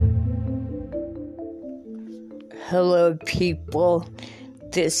Hello, people.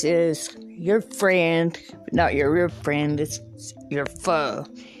 This is your friend, not your real friend, it's your foe.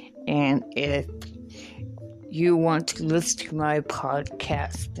 And if you want to listen to my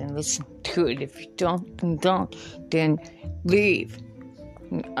podcast, then listen to it. If you don't, then don't. Then leave.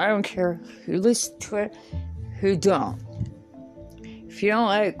 I don't care who listens to it, who don't. If you don't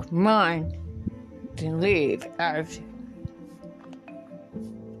like mine, then leave.